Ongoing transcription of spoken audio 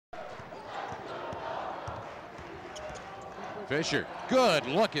Fisher, good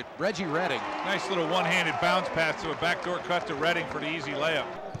look at Reggie Redding. Nice little one-handed bounce pass to a backdoor cut to Redding for the easy layup.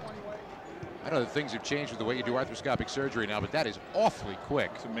 I know that things have changed with the way you do arthroscopic surgery now, but that is awfully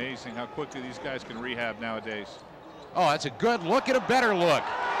quick. It's amazing how quickly these guys can rehab nowadays. Oh, that's a good look and a better look.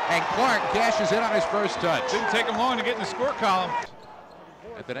 And Clark cashes in on his first touch. Didn't take him long to get in the score column.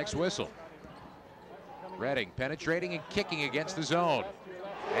 At the next whistle. Redding penetrating and kicking against the zone.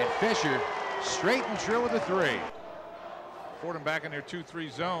 And Fisher straight and true with a three. Fordham back in their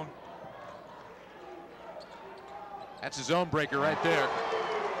 2-3 zone. That's a zone breaker right there.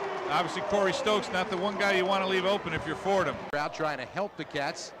 Obviously, Corey Stokes, not the one guy you want to leave open if you're Fordham. Out trying to help the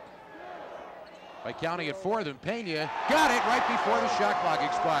Cats by counting it for them. Pena got it right before the shot clock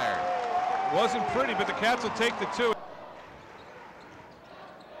expired. Wasn't pretty, but the Cats will take the two.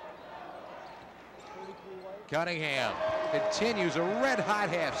 Cunningham continues a red-hot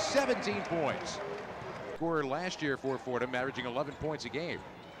half, 17 points. Scorer last year for Fordham, averaging 11 points a game.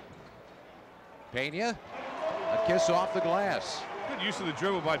 Pena, a kiss off the glass. Good use of the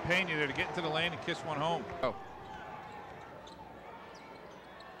dribble by Pena there to get into the lane and kiss one home. Oh.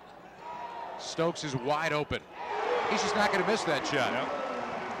 Stokes is wide open. He's just not going to miss that shot.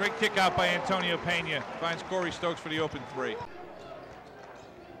 Yep. Great kick out by Antonio Pena. Finds Corey Stokes for the open three.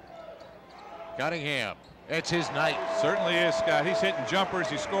 Cunningham, it's his night. Certainly is, Scott. He's hitting jumpers,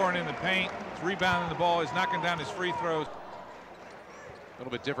 he's scoring in the paint, he's rebounding the ball, he's knocking down his free throws. A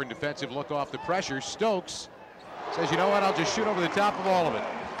little bit different defensive look off the pressure. Stokes says, you know what, I'll just shoot over the top of all of it.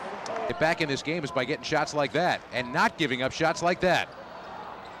 Get back in this game is by getting shots like that and not giving up shots like that.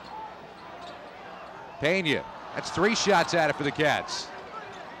 Pena, that's 3 shots at it for the Cats.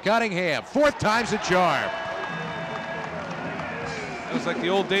 Cunningham, 4th time's the charm. It was like the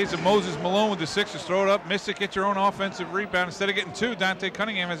old days of Moses Malone with the Sixers. Throw it up, miss it, get your own offensive rebound. Instead of getting 2, Dante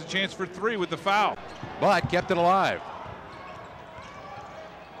Cunningham has a chance for 3 with the foul. But kept it alive.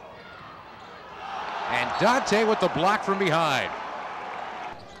 And Dante with the block from behind.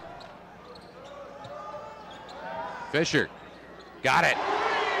 Fisher, got it.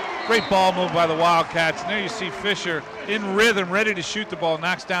 Great ball move by the Wildcats. And there you see Fisher in rhythm, ready to shoot the ball,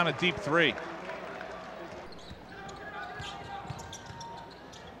 knocks down a deep 3.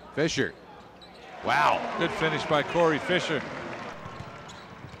 Fisher, wow. Good finish by Corey Fisher.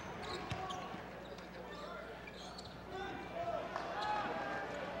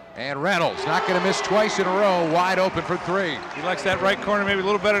 And Reynolds not going to miss twice in a row, wide open for 3. He likes that right corner maybe a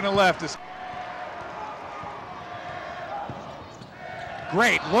little better than the left.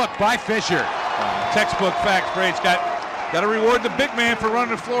 Great look by Fisher. Textbook facts, great. Got to reward the big man for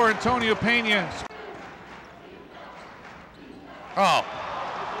running the floor, Antonio Pena. Oh,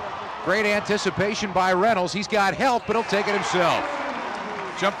 great anticipation by Reynolds. He's got help, but he'll take it himself.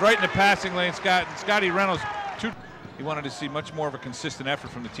 Jumped right in the passing lane, Scott. And Scotty Reynolds, he wanted to see much more of a consistent effort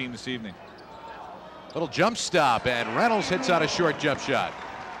from the team this evening. Little jump stop, and Reynolds hits out a short jump shot.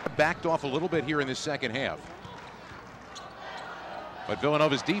 Backed off a little bit here in the second half. But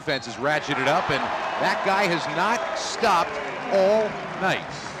Villanova's defense has ratcheted up, and that guy has not stopped all night.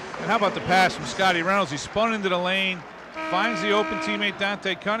 And how about the pass from Scotty Reynolds? He spun into the lane, finds the open teammate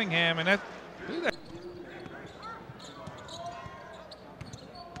Dante Cunningham, and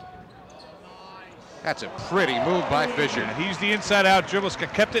that's a pretty move by Fisher. Yeah, he's the inside-out dribble.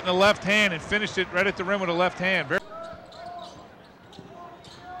 Kept it in the left hand and finished it right at the rim with the left hand. Great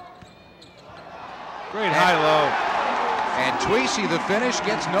high-low. And Tweesy, the finish,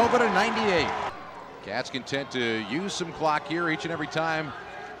 gets Nova to 98. Cats content to use some clock here each and every time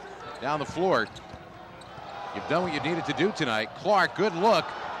down the floor. You've done what you needed to do tonight. Clark, good look.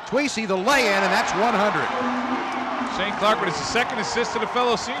 Tweesy, the lay-in, and that's 100. St. Clark, but it's the second assist to the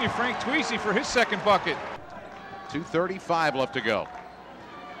fellow senior, Frank Tweesy, for his second bucket. 2:35 left to go.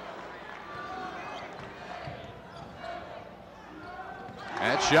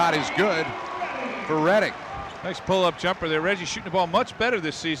 That shot is good for Redding. Nice pull-up jumper there. Reggie shooting the ball much better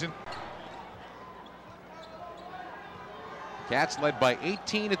this season. Cats led by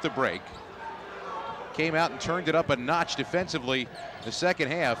 18 at the break. Came out and turned it up a notch defensively the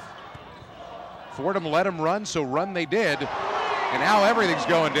second half. Fordham let him run, so run they did. And now everything's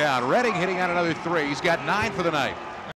going down. Redding hitting on another 3. He's got 9 for the night.